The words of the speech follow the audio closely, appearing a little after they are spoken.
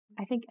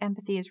I think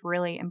empathy is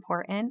really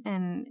important,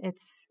 and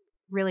it's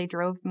really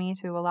drove me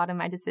to a lot of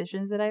my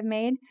decisions that I've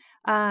made.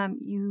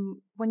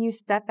 When you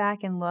step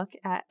back and look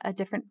at a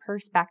different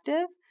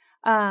perspective,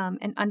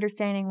 and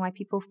understanding why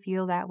people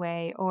feel that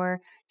way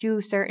or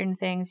do certain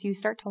things, you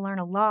start to learn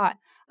a lot,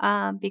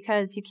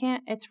 because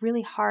it's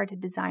really hard to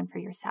design for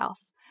yourself,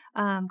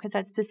 because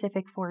that's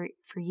specific for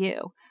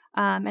you.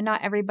 And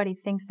not everybody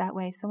thinks that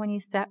way. So when you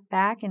step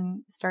back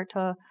and start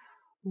to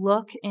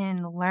look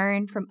and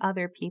learn from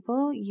other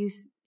people,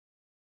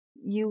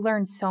 you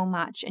learn so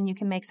much and you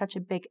can make such a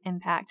big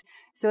impact.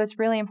 So it's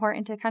really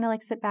important to kind of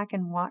like sit back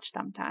and watch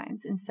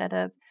sometimes instead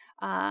of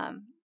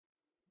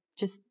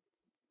just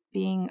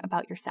being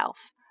about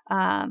yourself.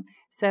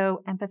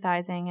 So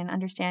empathizing and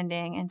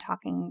understanding and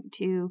talking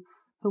to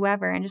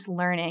whoever and just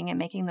learning and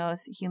making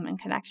those human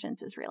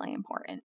connections is really important.